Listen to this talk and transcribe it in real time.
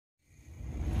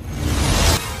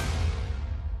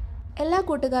എല്ലാ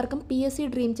കൂട്ടുകാർക്കും PSC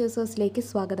dream ചേസേഴ്സിലേക്ക്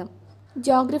സ്വാഗതം.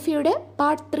 ജോഗ്രഫിയുടെ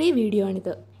പാർട്ട് 3 വീഡിയോ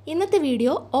ആണിത്. ഇന്നത്തെ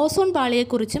വീഡിയോ ഓസോൺ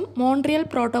പാളിയെക്കുറിച്ചും മോൺട്രിയൽ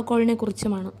പ്രോട്ടോക്കോളിനെ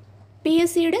കുറിച്ചുമാണ്.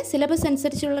 PSCയുടെ സിലബസ്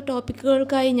അനുസരിച്ചുള്ള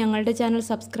ടോപ്പിക്കുകൾക്കായി ഞങ്ങളുടെ ചാനൽ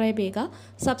സബ്സ്ക്രൈബ് ചെയ്യുക.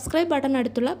 സബ്സ്ക്രൈബ് ബട്ടൺ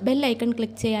അടുത്തുള്ള ബെൽ ഐക്കൺ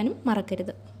ക്ലിക്ക് ചെയ്യാനും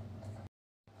മറക്കരുത്.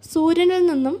 സൂര്യനിൽ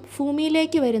നിന്നും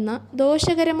ഭൂമിയിലേക്ക് വരുന്ന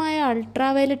ദോഷകരമായ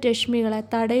അൾട്രാവയലറ്റ് രശ്മികളെ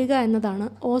തടയുക എന്നതാണ്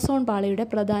ഓസോൺ പാളിയുടെ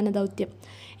പ്രധാന ദൗത്യം.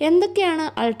 എന്തൊക്കെയാണ്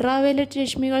അൾട്രാവയലറ്റ്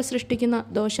രശ്മികൾ സൃഷ്ടിക്കുന്ന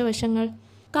ദോഷവശങ്ങൾ?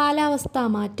 കാലാവസ്ഥാ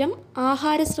മാറ്റം,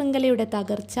 ആഹാര ശൃംഖലയുടെ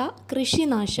തകർച്ച,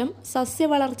 കൃഷിനാശം,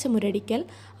 സസ്യവളർച്ച മുരടിക്കൽ,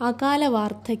 അകാല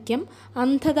വാർദ്ധക്യം,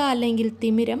 അന്ധത അല്ലെങ്കിൽ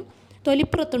തിമിരം,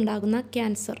 തൊലിപ്പുറത്തുണ്ടാകുന്ന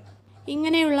ക്യാൻസർ.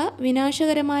 ഇങ്ങനെയുള്ള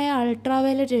വിനാശകരമായ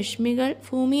അൾട്രാവയലറ്റ് രശ്മികൾ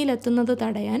ഭൂമിയിലെത്തുന്നത്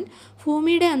തടയാൻ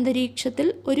ഭൂമിയുടെ അന്തരീക്ഷത്തിൽ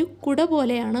ഒരു കുട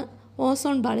പോലെയാണ്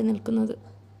ഓസോൺ പാളി നിൽക്കുന്നത്.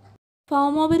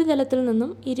 ഭൗമോപരിതലത്തിൽ നിന്നും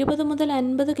 20 മുതൽ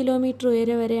 50 കിലോമീറ്റർ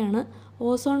ഉയരം വരെയാണ്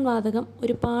ഓസോൺ വാതകം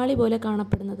ഒരു പാളി പോലെ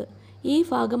കാണപ്പെടുന്നത്. ഈ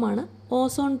ഭാഗമാണ്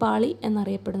ഓസോൺ പാളി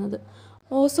എന്നറിയപ്പെടുന്നത്.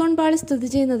 ഓസോൺ പാളി സ്ഥിതി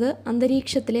ചെയ്യുന്നത്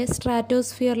അന്തരീക്ഷത്തിലെ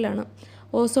സ്ട്രാറ്റോസ്ഫിയറിലാണ്.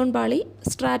 ഓസോൺ പാളി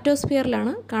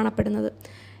സ്ട്രാറ്റോസ്ഫിയറിലാണ് കാണപ്പെടുന്നത്.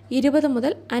 20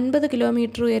 മുതൽ 50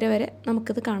 കിലോമീറ്റർ ഉയരം വരെ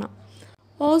നമുക്കിത് കാണാം.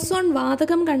 ഓസോൺ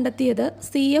വാതകം കണ്ടെത്തിയത്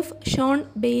CF ഷോൺ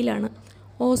ബെയിലാണ്.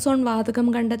 ഓസോൺ വാതകം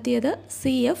കണ്ടെത്തിയത്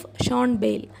CF ഷോൺ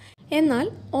ബെയിൽ. എന്നാൽ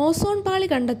ഓസോൺ പാളി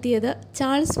കണ്ടെത്തിയത്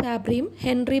ചാൾസ് ഫാബ്രിയും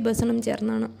ഹെൻറി ബസണും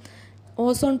ചേർന്നാണ്.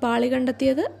 ഓസോൺ പാളി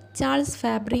കണ്ടെത്തിയത് ചാൾസ്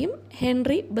ഫാബ്രിയും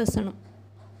ഹെൻറി ബസണും.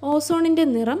 ഓസോണിൻ്റെ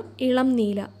നിറം ഇളം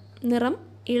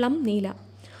നീല.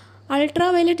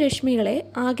 അൾട്രാവയലറ്റ് രശ്മികളെ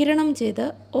ആഗിരണം ചെയ്ത്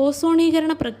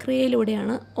ഓസോണീകരണ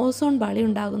പ്രക്രിയയിലൂടെയാണ് ഓസോൺ പാളി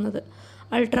ഉണ്ടാകുന്നത്.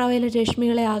 അൾട്രാവയലറ്റ്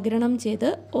രശ്മികളെ ആഗിരണം ചെയ്ത്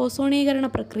ഓസോണീകരണ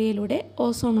പ്രക്രിയയിലൂടെ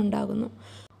ഓസോൺ ഉണ്ടാകുന്നു.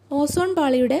 ഓസോൺ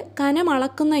പാളിയുടെ കനം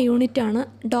അളക്കുന്ന യൂണിറ്റാണ്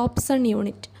ഡോപ്സൺ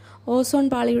യൂണിറ്റ്. ഓസോൺ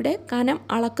പാളിയുടെ കനം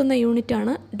അളക്കുന്ന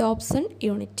യൂണിറ്റാണ് ഡോപ്സൺ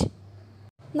യൂണിറ്റ്.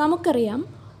 നമുക്കറിയാം,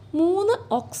 3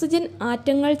 ഓക്സിജൻ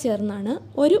ആറ്റങ്ങൾ ചേർന്നാണ്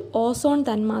ഒരു ഓസോൺ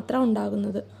തന്മാത്ര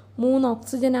ഉണ്ടാകുന്നത്. 3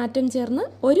 ഓക്സിജൻ ആറ്റം ചേർന്ന്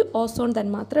ഒരു ഓസോൺ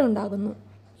തന്മാത്ര ഉണ്ടാകുന്നു.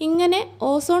 ഇങ്ങനെ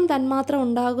ഓസോൺ തന്മാത്ര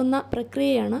ഉണ്ടാകുന്ന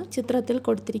പ്രക്രിയയാണ് ചിത്രത്തിൽ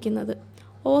കൊടുത്തിരിക്കുന്നത്.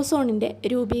 ഓസോണിൻ്റെ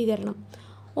രൂപീകരണം.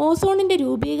 ഓസോണിൻ്റെ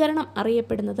രൂപീകരണം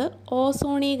അറിയപ്പെടുന്നത്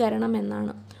ഓസോണീകരണം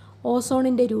എന്നാണ്.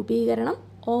 ഓസോണിൻ്റെ രൂപീകരണം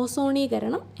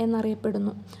ഓസോണീകരണം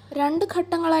എന്നറിയപ്പെടുന്നു. 2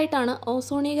 ഘട്ടങ്ങളായിട്ടാണ്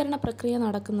ഓസോണീകരണ പ്രക്രിയ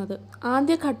നടക്കുന്നത്.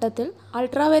 ആദ്യ ഘട്ടത്തിൽ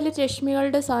അൾട്രാവയലറ്റ്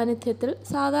രശ്മികളുടെ സാന്നിധ്യത്തിൽ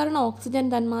സാധാരണ ഓക്സിജൻ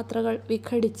തന്മാത്രകൾ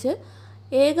വിഘടിച്ച്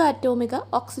ഏക അറ്റോമിക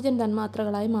ഓക്സിജൻ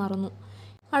തന്മാത്രകളായി മാറുന്നു.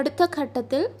 അടുത്ത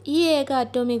ഘട്ടത്തിൽ ഈ ഏക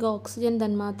അറ്റോമിക ഓക്സിജൻ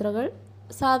തന്മാത്രകൾ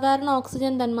സാധാരണ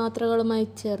ഓക്സിജൻ തന്മാത്രകളുമായി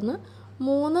ചേർന്ന്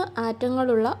 3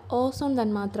 ആറ്റങ്ങളുള്ള ഓസോൺ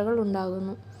തന്മാത്രകൾ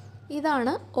ഉണ്ടാകുന്നു.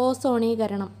 ഇതാണ്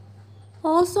ഓസോണീകരണം.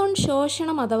 ഓസോൺ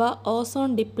ശോഷണം അഥവാ ഓസോൺ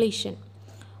ഡിപ്ലീഷൻ.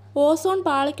 ഓസോൺ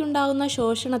പാളിക്കുണ്ടാകുന്ന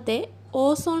ശോഷണത്തെ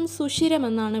ഓസോൺ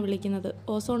സുഷിരമെന്നാണ് വിളിക്കുന്നത്.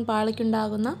 ഓസോൺ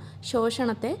പാളിക്കുണ്ടാകുന്ന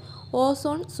ശോഷണത്തെ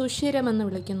ഓസോൺ സുഷിരമെന്ന്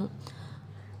വിളിക്കുന്നു.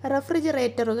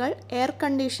 റെഫ്രിജറേറ്ററുകൾ, എയർ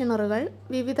കണ്ടീഷണറുകൾ,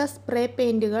 വിവിധ സ്പ്രേ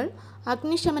പെയിൻറ്റുകൾ,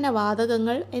 അഗ്നിശമന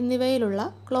വാതകങ്ങൾ എന്നിവയിലുള്ള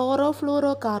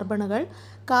ക്ലോറോഫ്ലൂറോ കാർബണുകൾ,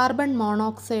 കാർബൺ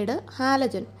മോണോക്സൈഡ്,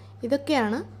 ഹാലജൻ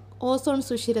ഇതൊക്കെയാണ് ഓസോൺ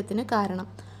സുഷിരത്തിന് കാരണം.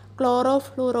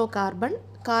 ക്ലോറോഫ്ലൂറോ കാർബൺ,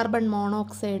 കാർബൺ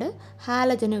മോണോക്സൈഡ്,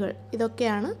 ഹാലജനുകൾ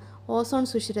ഇതൊക്കെയാണ് ഓസോൺ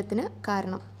സുഷിരത്തിന്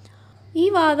കാരണം. ഈ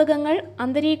വാതകങ്ങൾ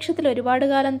അന്തരീക്ഷത്തിൽ ഒരുപാട്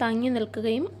കാലം തങ്ങി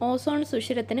നിൽക്കുകയും ഓസോൺ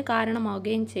സുഷിരത്തിന്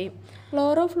കാരണമാവുകയും ചെയ്യും.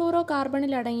 ക്ലോറോഫ്ലൂറോ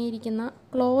കാർബണിൽ അടങ്ങിയിരിക്കുന്ന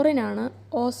ക്ലോറിനാണ്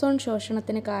ഓസോൺ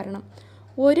ശോഷണത്തിന് കാരണം.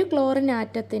 ഒരു ക്ലോറിൻ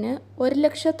ആറ്റത്തിന്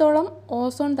 1,00,000-ഓളം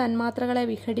ഓസോൺ തന്മാത്രകളെ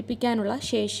വിഘടിപ്പിക്കാനുള്ള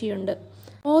ശേഷിയുണ്ട്.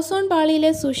 ഓസോൺ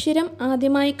പാളിയിലെ സുഷിരം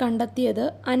ആദ്യമായി കണ്ടെത്തിയത്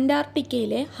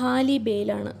അന്റാർട്ടിക്കയിലെ ഹാലി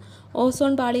ബെയിലാണ്.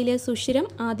 ഓസോൺ പാളിയിലെ സുഷിരം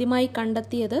ആദ്യമായി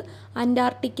കണ്ടെത്തിയത്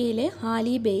അന്റാർട്ടിക്കയിലെ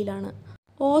ഹാലി ബെയിലാണ്.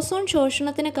 ഓസോൺ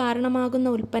ശോഷണത്തിന് കാരണമാകുന്ന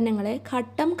ഉൽപ്പന്നങ്ങളെ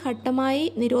ഘട്ടം ഘട്ടമായി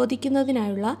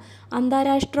നിരോധിക്കുന്നതിനായുള്ള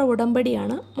അന്താരാഷ്ട്ര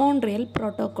ഉടമ്പടിയാണ് മോൺട്രിയൽ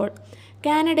പ്രോട്ടോക്കോൾ.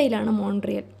 കാനഡയിലാണ്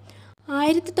മോൺട്രിയൽ.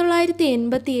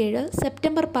 1987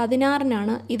 സെപ്റ്റംബർ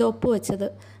 16-നാണ് ഇത് ഒപ്പുവെച്ചത്.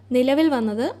 നിലവിൽ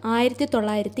വന്നത്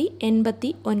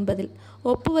 1989.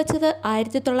 ഒപ്പുവെച്ചത്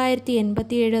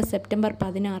 1987 സെപ്റ്റംബർ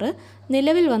 16,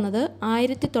 നിലവിൽ വന്നത്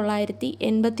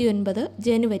 1989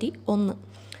 ജനുവരി 1.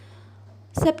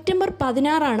 സെപ്റ്റംബർ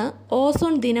 16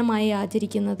 ഓസോൺ ദിനമായി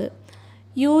ആചരിക്കുന്നത്.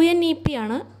 UNEP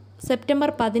ആണ് സെപ്റ്റംബർ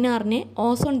 16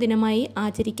 ഓസോൺ ദിനമായി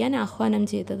ആചരിക്കാൻ ആഹ്വാനം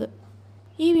ചെയ്തത്.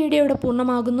 ഈ വീഡിയോ ഇവിടെ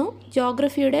പൂർണ്ണമാകുന്നു.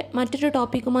 ജോഗ്രഫിയുടെ മറ്റൊരു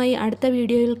ടോപ്പിക്കുമായി അടുത്ത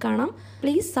വീഡിയോയിൽ കാണാം.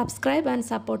 Please subscribe and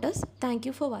support us. Thank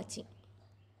you for watching.